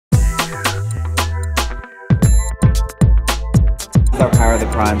Our Power of the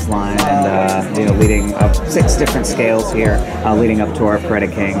Primes line, and you know, leading up 6 different scales here, leading up to our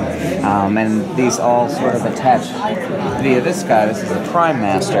Predaking, and these all sort of attach via this guy. This is a Prime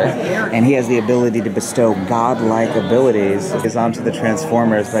Master, and he has the ability to bestow godlike abilities onto the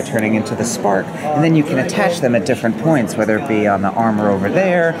Transformers by turning into the Spark, and then you can attach them at different points, whether it be on the armor over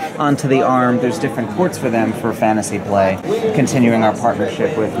there, onto the arm. There's different ports for them for fantasy play, continuing our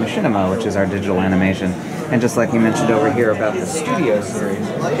partnership with Machinima, which is our digital animation. And just like you mentioned over here about the Studio series,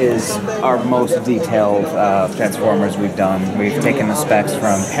 is our most detailed Transformers we've done. We've taken the specs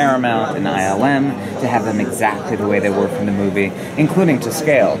from Paramount and ILM to have them exactly the way they were from the movie, including to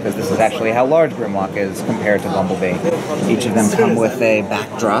scale, because this is actually how large Grimlock is compared to Bumblebee. Each of them come with a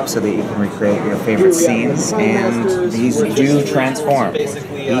backdrop so that you can recreate your favorite scenes, and these do transform.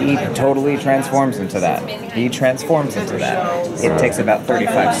 He totally transforms into that. He transforms into that. It takes about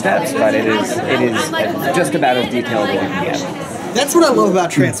 35 steps, but it is just about as detailed as you can get. That's what I love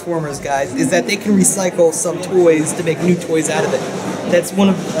about Transformers, guys, is that they can recycle some toys to make new toys out of it. That's one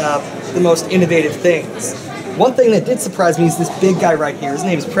of the most innovative things. One thing that did surprise me is this big guy right here. His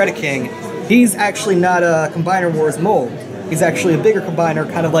name is Predaking. He's actually not a Combiner Wars mold. He's actually a bigger combiner,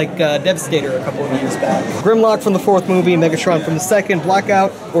 kind of like Devastator a couple of years back. Grimlock from the 4th movie, Megatron from the 2nd,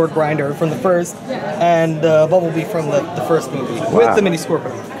 Blackout, or Grinder from the 1st, and Bumblebee from the 1st movie, with the Mini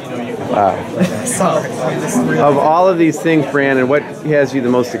Scorpion. Wow. Sorry. Of all of these things, Brandon, what has you the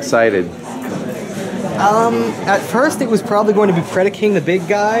most excited? At first it was probably going to be Predaking, the big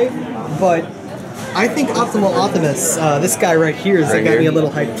guy, but I think Optimal Optimus, this guy right here, is got me a little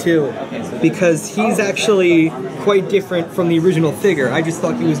hyped too, because he's actually quite different from the original figure. I just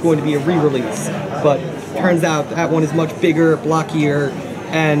thought he was going to be a re-release, but turns out that one is much bigger, blockier,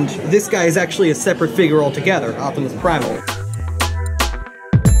 and this guy is actually a separate figure altogether, Optimus Primal.